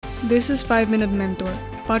This is 5 Minute Mentor,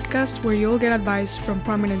 a podcast where you'll get advice from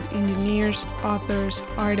prominent engineers, authors,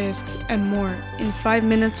 artists, and more in 5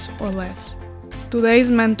 minutes or less.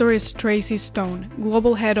 Today's mentor is Tracy Stone,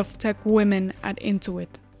 Global Head of Tech Women at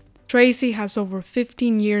Intuit. Tracy has over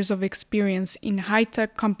 15 years of experience in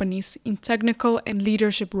high-tech companies in technical and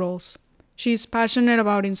leadership roles. She is passionate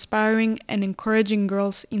about inspiring and encouraging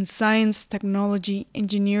girls in science, technology,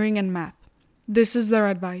 engineering, and math. This is their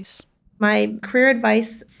advice. My career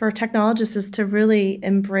advice for technologists is to really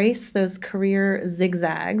embrace those career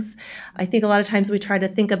zigzags. I think a lot of times we try to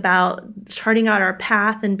think about charting out our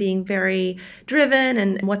path and being very driven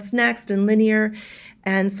and what's next and linear.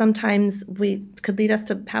 And sometimes we could lead us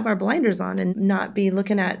to have our blinders on and not be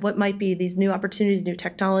looking at what might be these new opportunities, new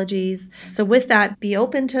technologies. So with that, be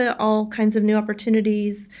open to all kinds of new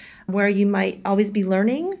opportunities where you might always be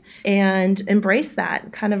learning and embrace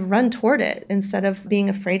that, kind of run toward it instead of being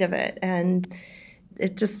afraid of it. And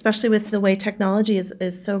it just, especially with the way technology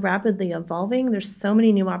is so rapidly evolving, there's so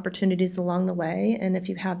many new opportunities along the way. And if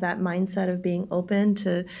you have that mindset of being open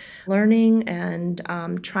to learning and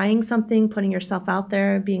trying something, putting yourself out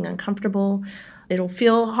there, being uncomfortable, it'll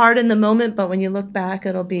feel hard in the moment, but when you look back,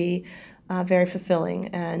 it'll be very fulfilling.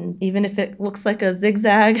 And even if it looks like a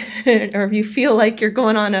zigzag or if you feel like you're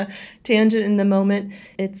going on a tangent in the moment,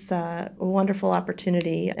 it's a wonderful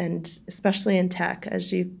opportunity. And especially in tech,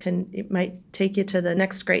 it might take you to the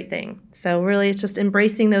next great thing. So really, it's just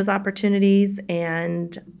embracing those opportunities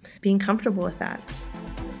and being comfortable with that.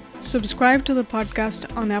 Subscribe to the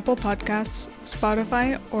podcast on Apple Podcasts,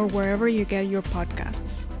 Spotify, or wherever you get your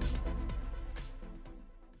podcasts.